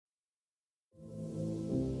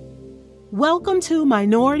Welcome to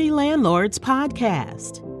Minority Landlords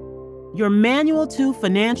Podcast, your manual to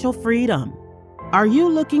financial freedom. Are you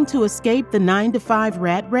looking to escape the 9-to-5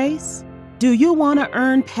 rat race? Do you want to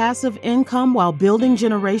earn passive income while building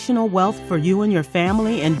generational wealth for you and your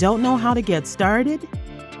family and don't know how to get started?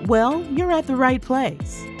 Well, you're at the right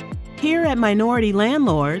place. Here at Minority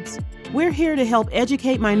Landlords, we're here to help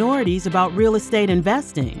educate minorities about real estate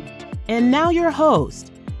investing. And now your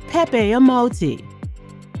host, Pepe Amoti.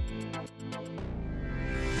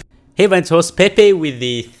 Hey everyone, it's host Pepe with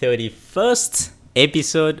the 31st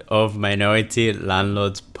episode of Minority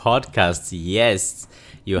Landlords Podcast. Yes,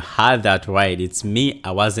 you heard that right. It's me.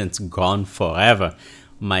 I wasn't gone forever.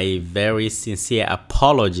 My very sincere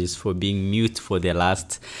apologies for being mute for the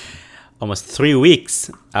last almost 3 weeks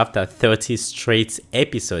after 30 straight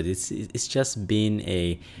episodes. It's just been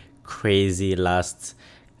a crazy last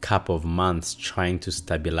couple of months trying to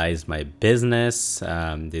stabilize my business,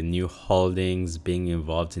 the new holdings, being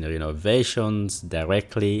involved in renovations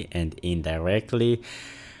directly and indirectly.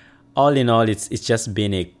 All in all, it's just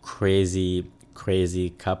been a crazy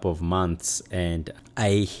couple of months, and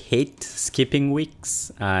I hate skipping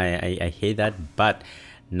weeks. I hate that, but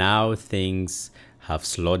now things have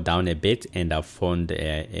slowed down a bit, and I've found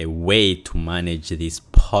a way to manage this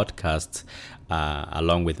podcast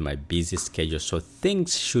along with my busy schedule. So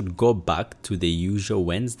things should go back to the usual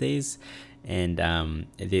Wednesdays, and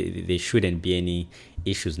there shouldn't be any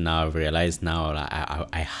issues now. I've realized now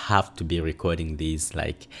I have to be recording these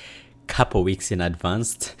like couple weeks in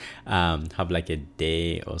advance. Have like a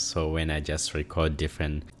day or so when I just record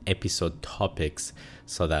different episode topics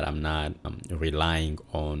so that I'm not relying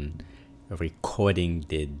on recording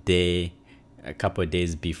the day a couple of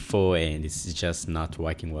days before, and it's just not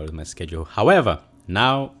working well with my schedule. However,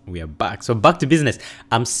 now we are back. So back to business.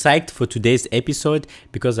 I'm psyched for today's episode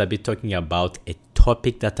because I'll be talking about a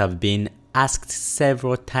topic that I've been asked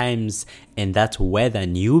several times, and that's whether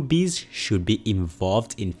newbies should be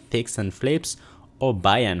involved in fix and flips or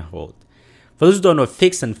buy and hold. For those who don't know,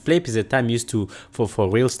 fix and flip is a term used for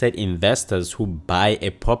real estate investors who buy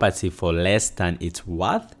a property for less than its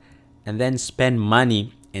worth and then spend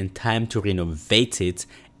money and time to renovate it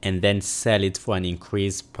and then sell it for an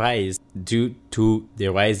increased price due to the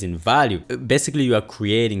rise in value. Basically, you are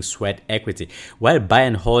creating sweat equity. While buy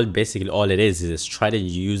and hold, basically all it is a strategy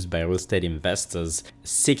used by real estate investors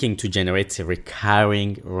seeking to generate a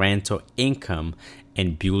recurring rental income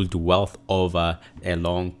and build wealth over a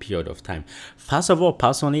long period of time. First of all,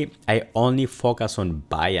 personally, I only focus on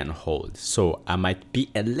buy and hold. So I might be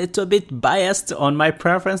a little bit biased on my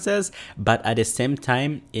preferences, but at the same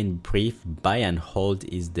time, in brief, buy and hold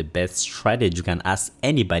is the best strategy. You can ask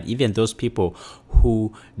anybody, even those people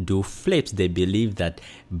who do flips, they believe that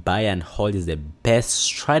buy and hold is the best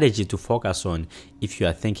strategy to focus on if you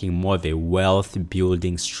are thinking more of a wealth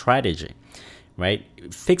building strategy. Right?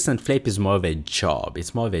 Fix and flip is more of a job.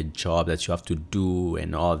 It's more of a job that you have to do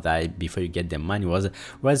and all that before you get the money.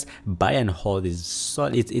 Whereas buy and hold is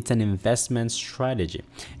solid. It's an investment strategy.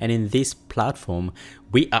 And in this platform,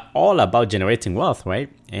 we are all about generating wealth, right?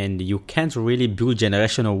 And you can't really build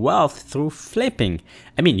generational wealth through flipping.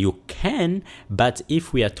 I mean, you can, but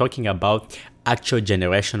if we are talking about actual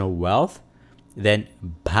generational wealth, then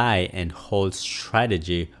buy and hold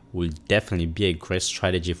strategy will definitely be a great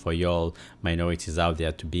strategy for y'all minorities out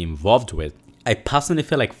there to be involved with. I personally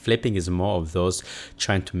feel like flipping is more of those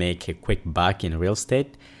trying to make a quick buck in real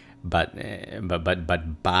estate, but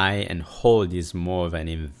buy and hold is more of an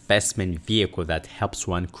investment vehicle that helps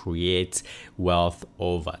one create wealth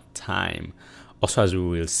over time. Also, as we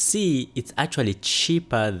will see, it's actually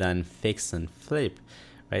cheaper than fix and flip.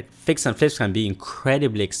 Right? Fix and flips can be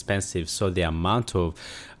incredibly expensive, so the amount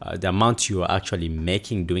you are actually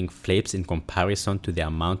making doing flips in comparison to the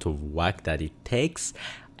amount of work that it takes,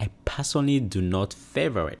 I personally do not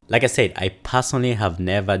favor it. Like I said, I personally have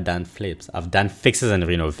never done flips. I've done fixes and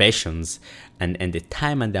renovations, and the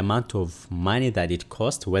time and the amount of money that it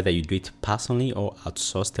costs, whether you do it personally or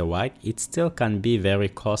outsource the work, it still can be very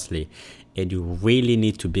costly. And you really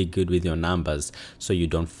need to be good with your numbers so you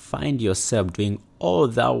don't find yourself doing all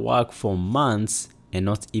that work for months and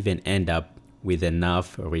not even end up with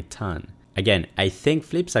enough return. Again, I think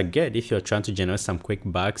flips are good if you're trying to generate some quick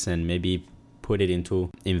bucks and maybe put it into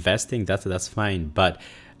investing. That's fine. But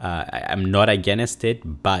I'm not against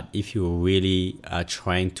it. But if you really are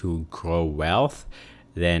trying to grow wealth,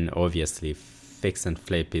 then obviously fix and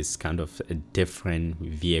flip is kind of a different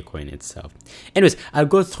vehicle in itself. Anyways, I'll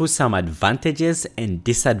go through some advantages and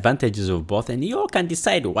disadvantages of both, and you all can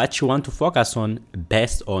decide what you want to focus on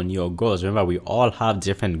based on your goals. Remember, we all have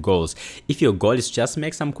different goals. If your goal is just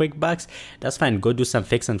make some quick bucks, that's fine. Go do some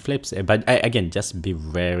fix and flips. But again, just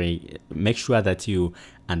make sure that you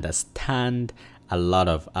understand a lot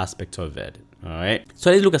of aspects of it. All right.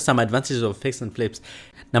 So let's look at some advantages of fix and flips.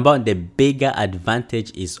 Number one, the bigger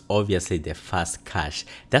advantage is obviously the fast cash.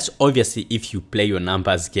 That's obviously if you play your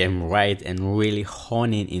numbers game right and really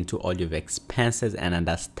hone in into all your expenses and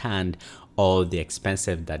understand all the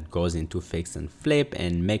expenses that goes into fix and flip,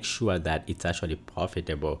 and make sure that it's actually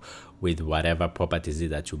profitable with whatever properties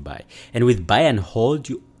that you buy. And with buy and hold,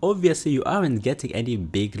 you aren't getting any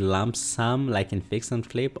big lump sum like in fix and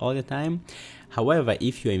flip all the time. However,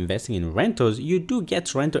 if you're investing in rentals, you do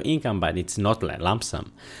get rental income, but it's not like lump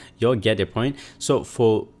sum. You'll get the point. So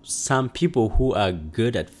for some people who are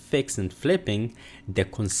good at fix and flipping, the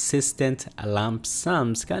consistent lump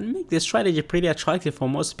sums can make this strategy pretty attractive for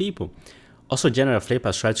most people. Also, general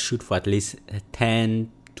flippers try to shoot for at least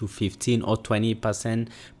 10 to 15 or 20%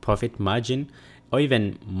 profit margin, or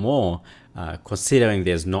even more, considering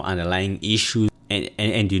there's no underlying issues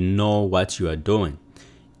and you know what you are doing.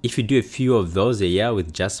 If you do a few of those a year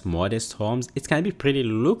with just modest homes, it can be pretty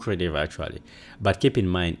lucrative actually. But keep in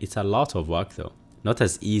mind, it's a lot of work though. Not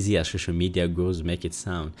as easy as social media gurus make it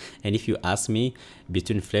sound. And if you ask me,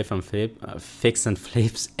 between fix and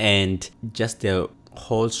flips and just the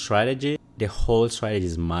whole strategy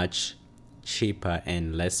is much cheaper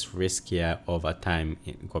and less riskier over time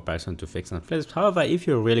in comparison to fix and flips. However, if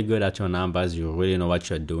you're really good at your numbers, you really know what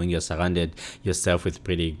you're doing, you're surrounded yourself with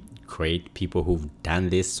pretty great people who've done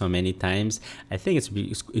this so many times, I think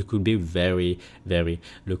it could be very, very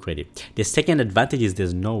lucrative. The second advantage is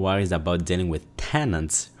there's no worries about dealing with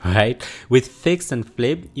tenants, right? With fix and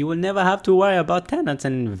flip, you will never have to worry about tenants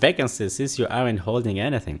and vacancies since you aren't holding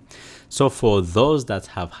anything. So for those that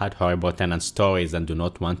have had horrible tenant stories and do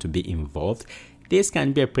not want to be involved, this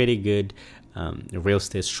can be a pretty good real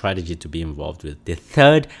estate strategy to be involved with. The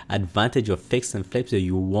third advantage of fix and flips is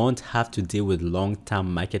you won't have to deal with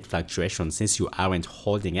long-term market fluctuations since you aren't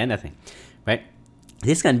holding anything, right?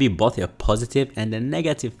 This can be both a positive and a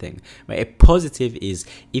negative thing, right? A positive is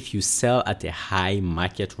if you sell at a high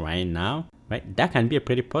market right now, right? That can be a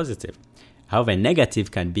pretty positive. However,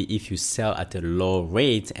 negative can be if you sell at a low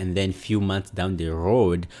rate and then few months down the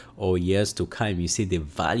road or years to come, you see the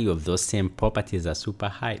value of those same properties are super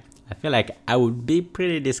high. I feel like I would be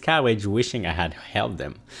pretty discouraged wishing I had held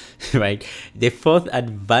them, right? The fourth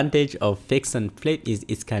advantage of fix and flip is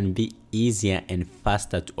it can be easier and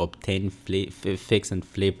faster to obtain fix and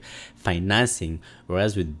flip financing,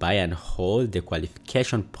 whereas with buy and hold, the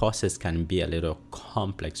qualification process can be a little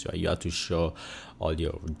complex. You have to show all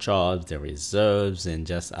your jobs, the reserves, and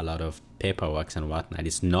just a lot of paperwork and whatnot.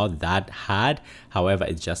 It's not that hard. However,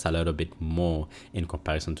 it's just a little bit more in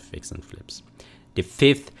comparison to fix and flips. The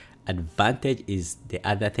fifth advantage is the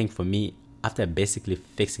other thing for me. After basically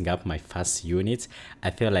fixing up my first unit, I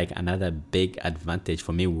feel like another big advantage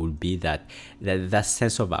for me would be that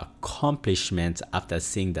sense of accomplishment after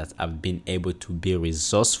seeing that I've been able to be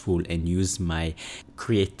resourceful and use my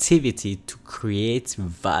creativity to create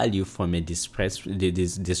value from a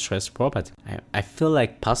distressed property. I feel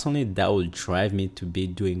like personally that will drive me to be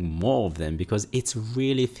doing more of them because it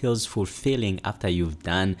really feels fulfilling after you've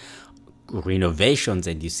done renovations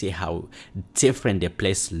and you see how different the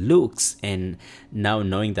place looks, and now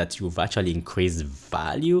knowing that you've actually increased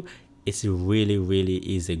value, it's really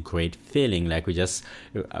is a great feeling. Like we just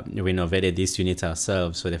renovated this unit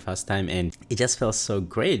ourselves for the first time, and it just felt so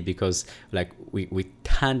great because like we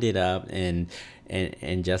turned it up and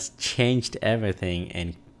just changed everything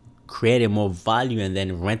and created more value, and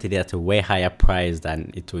then rented it at a way higher price than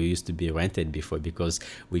it used to be rented before, because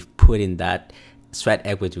we've put in that sweat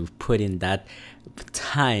equity, we've put in that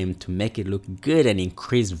time to make it look good and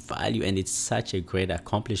increase value, and it's such a great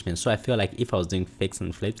accomplishment. So I feel like if I was doing fix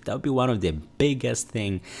and flips, that would be one of the biggest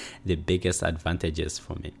advantages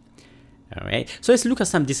for me. All right, so let's look at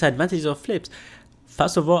some disadvantages of flips.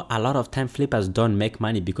 First of all, a lot of time flippers don't make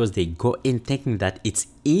money because they go in thinking that it's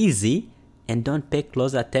easy and don't pay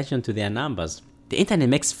close attention to their numbers. The internet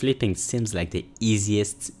makes flipping seems like the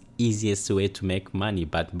easiest way to make money,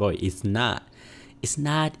 but boy, it's not. It's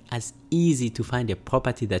not as easy to find a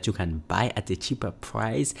property that you can buy at a cheaper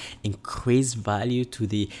price, increase value to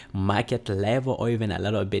the market level or even a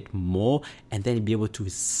little bit more, and then be able to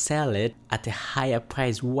sell it at a higher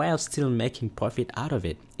price while still making profit out of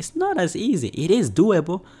it. It's not as easy. It is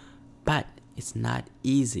doable, but it's not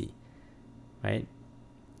easy, right?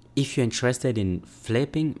 if you're interested in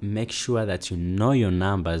flipping, make sure that you know your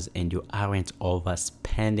numbers and you aren't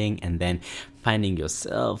overspending and then finding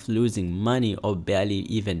yourself losing money or barely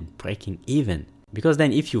even breaking even. Because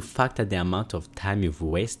then if you factor the amount of time you've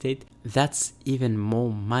wasted, that's even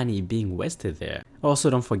more money being wasted there. Also,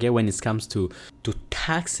 don't forget when it comes to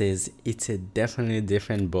taxes, it's a definitely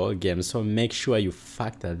different ball game. So make sure you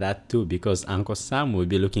factor that too, because Uncle Sam will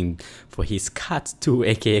be looking for his cut too,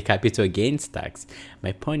 aka capital gains tax.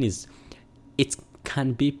 My point is, it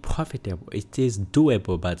can be profitable. It is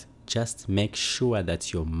doable, but just make sure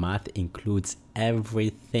that your math includes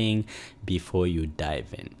everything before you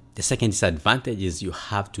dive in. The second disadvantage is you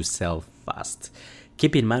have to sell fast.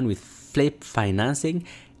 Keep in mind with flip financing,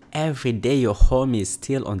 every day your home is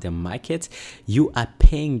still on the market, you are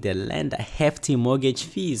paying the lender hefty mortgage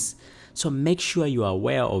fees. So make sure you are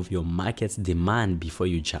aware of your market's demand before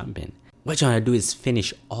you jump in. What you want to do is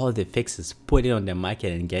finish all the fixes, put it on the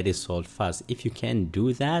market and get it sold fast. If you can't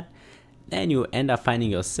do that, then you end up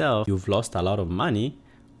finding yourself you've lost a lot of money,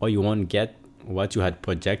 or you won't get what you had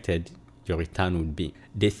projected your return would be.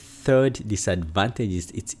 The third disadvantage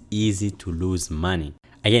is it's easy to lose money.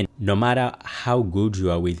 Again, no matter how good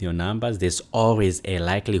you are with your numbers, there's always a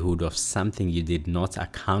likelihood of something you did not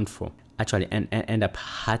account for actually end up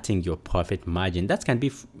hurting your profit margin. That can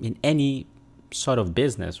be in any sort of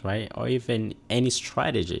business, right? Or even any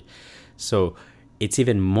strategy. So it's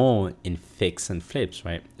even more in fix and flips,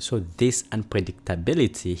 right? So this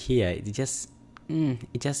unpredictability here, it's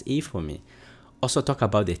just E for me. Also talk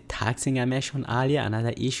about the taxing I mentioned earlier.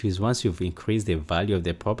 Another issue is once you've increased the value of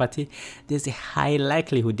the property, there's a high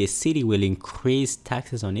likelihood the city will increase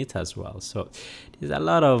taxes on it as well. So there's a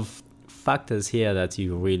lot of factors here that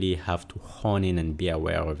you really have to hone in and be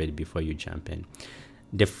aware of it before you jump in.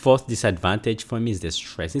 The fourth disadvantage for me is the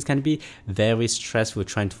stress. This can be very stressful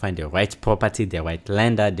trying to find the right property, the right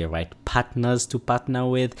lender, the right partners to partner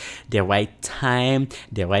with, the right time,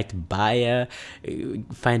 the right buyer,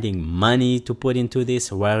 finding money to put into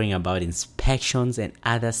this, worrying about inspections and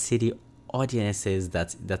other city audiences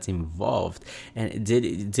that's involved, and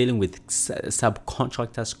dealing with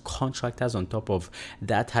subcontractors, contractors on top of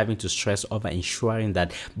that, having to stress over ensuring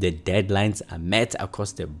that the deadlines are met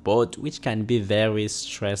across the board, which can be very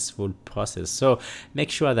stressful process. So make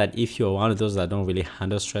sure that if you're one of those that don't really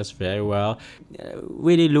handle stress very well,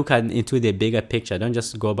 really look into the bigger picture. Don't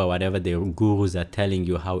just go by whatever the gurus are telling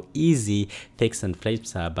you how easy fix and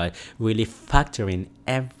flips are, but really factor in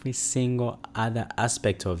every single other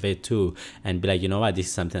aspect of it too, and be like, you know what, this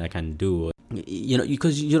is something I can do.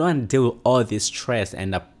 Because you don't deal with all this stress,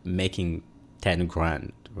 end up making 10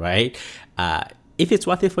 grand, right? If it's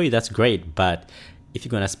worth it for you, that's great. But if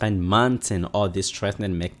you're gonna spend months in all this stress and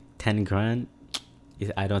then make 10 grand,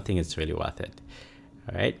 I don't think it's really worth it.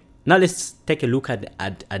 All right. Now let's take a look at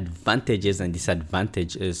the advantages and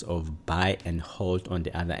disadvantages of buy and hold on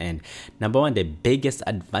the other end. Number one, the biggest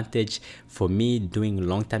advantage for me doing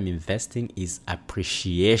long-term investing is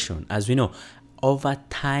appreciation. As we know, over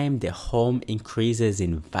time, the home increases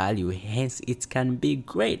in value, hence it can be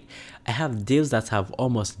great. I have deals that have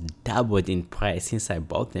almost doubled in price since I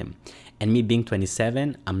bought them. And me being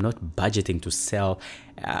 27, I'm not budgeting to sell.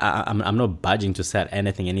 I'm not budgeting to sell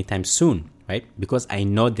anything anytime soon, right? Because I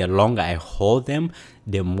know the longer I hold them,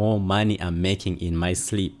 the more money I'm making in my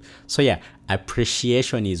sleep. So yeah,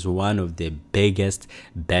 appreciation is one of the biggest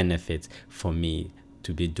benefits for me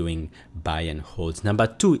to be doing buy and holds. Number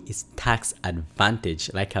two is tax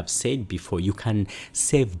advantage. Like I've said before, you can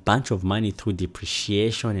save bunch of money through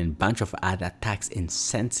depreciation and bunch of other tax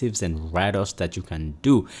incentives and write-offs that you can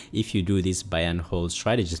do if you do these buy and hold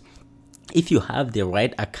strategies. If you have the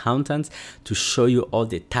right accountant to show you all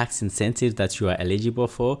the tax incentives that you are eligible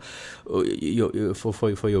for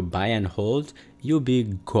your buy and hold, you'll be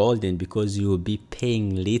golden, because you will be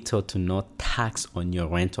paying little to no tax on your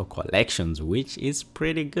rental collections, which is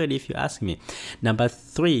pretty good if you ask me. Number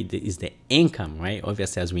three is the income, right?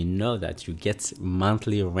 Obviously, as we know that you get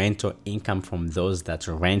monthly rental income from those that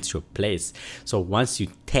rent your place. So once you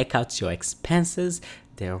take out your expenses,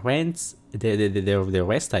 the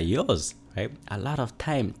rest are yours, right? A lot of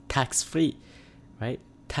time tax-free, right?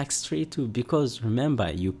 Tax-free too, because remember,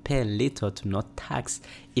 you pay little to no tax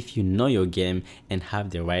if you know your game and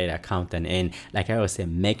have the right accountant. And like I always say,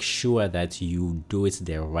 make sure that you do it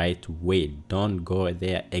the right way. Don't go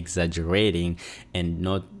there exaggerating and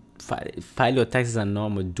not file your taxes as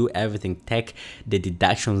normal. Do everything. Take the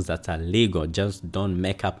deductions that are legal. Just don't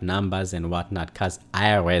make up numbers and whatnot, because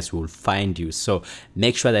IRS will find you. So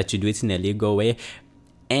make sure that you do it in a legal way.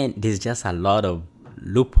 And there's just a lot of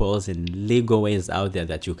loopholes and legal ways out there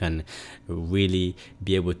that you can really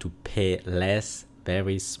be able to pay less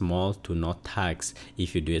very small to no tax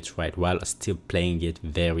if you do it right, while still playing it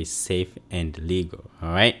very safe and legal.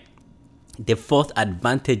 All right. The fourth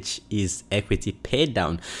advantage is equity pay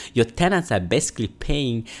down. Your tenants are basically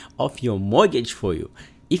paying off your mortgage for you.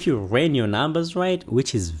 If you ran your numbers right,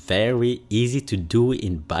 which is very easy to do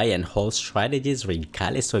in buy and hold strategies,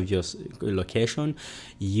 regardless of your location,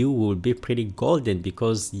 you will be pretty golden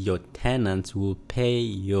because your tenants will pay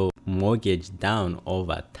your mortgage down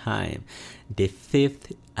over time. The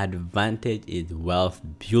fifth advantage is wealth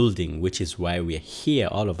building, which is why we're here,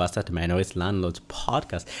 all of us at Minority Landlords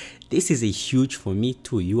Podcast. This is a huge for me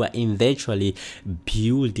too. You are eventually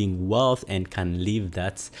building wealth and can leave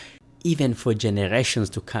that even for generations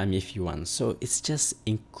to come if you want. So it's just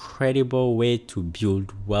incredible way to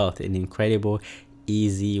build wealth, an incredible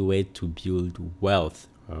easy way to build wealth.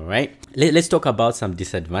 All right, let's talk about some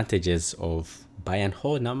disadvantages of buy and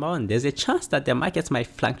hold. Number one, there's a chance that the market might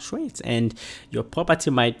fluctuate and your property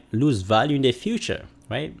might lose value in the future,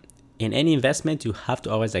 right? In any investment, you have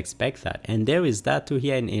to always expect that. And there is that too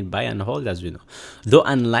here in buy and hold, as we know. Though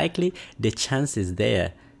unlikely, the chance is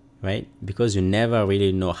there, right? Because you never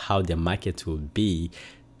really know how the market will be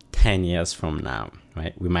 10 years from now,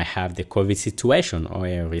 right? We might have the COVID situation or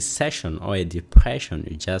a recession or a depression.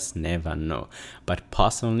 You just never know. But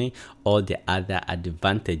personally, all the other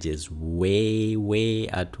advantages way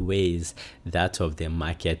outweighs that of the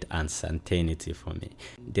market uncertainty for me.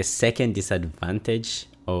 The second disadvantage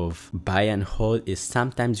of buy and hold is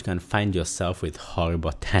sometimes you can find yourself with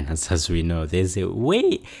horrible tenants. As we know, there's a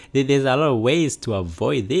lot of ways to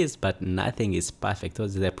avoid this, but nothing is perfect. So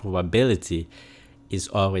the probability is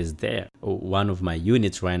always there. One of my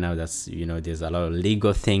units right now, there's a lot of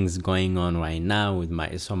legal things going on right now with my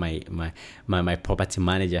property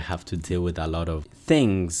manager have to deal with a lot of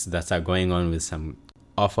things that are going on with some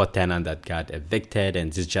awful tenant that got evicted,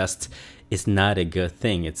 and it's not a good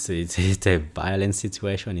thing. It's a violent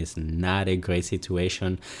situation. It's not a great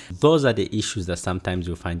situation. Those are the issues that sometimes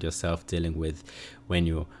you find yourself dealing with when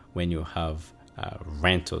you have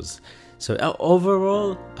rentals. So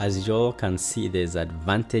overall, as you all can see, there's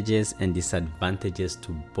advantages and disadvantages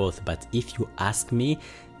to both. But if you ask me,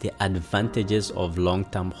 the advantages of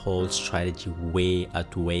long-term hold strategy way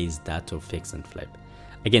outweighs that of fix and flip.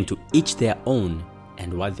 Again, to each their own,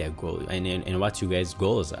 and what their goal and what you guys'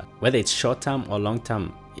 goals are. Whether it's short-term or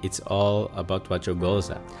long-term, it's all about what your goals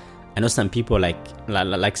are. I know some people like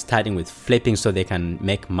starting with flipping so they can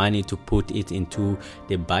make money to put it into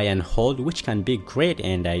the buy and hold, which can be great,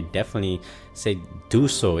 and I definitely say do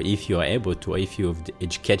so if you are able to, or if you've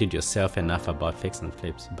educated yourself enough about fix and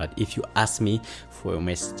flips. But if you ask me from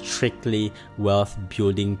a strictly wealth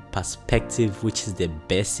building perspective, which is the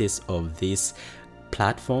basis of this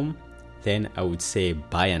platform, then I would say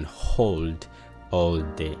buy and hold all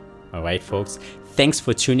day. All right, folks. Thanks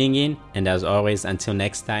for tuning in. And as always, until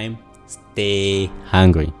next time, stay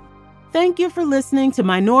hungry. Thank you for listening to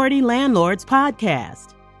Minority Landlords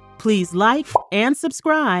Podcast. Please like and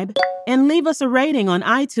subscribe and leave us a rating on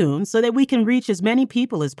iTunes so that we can reach as many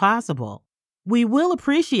people as possible. We will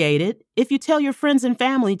appreciate it if you tell your friends and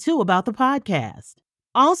family too about the podcast.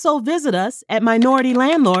 Also visit us at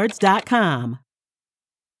minoritylandlords.com.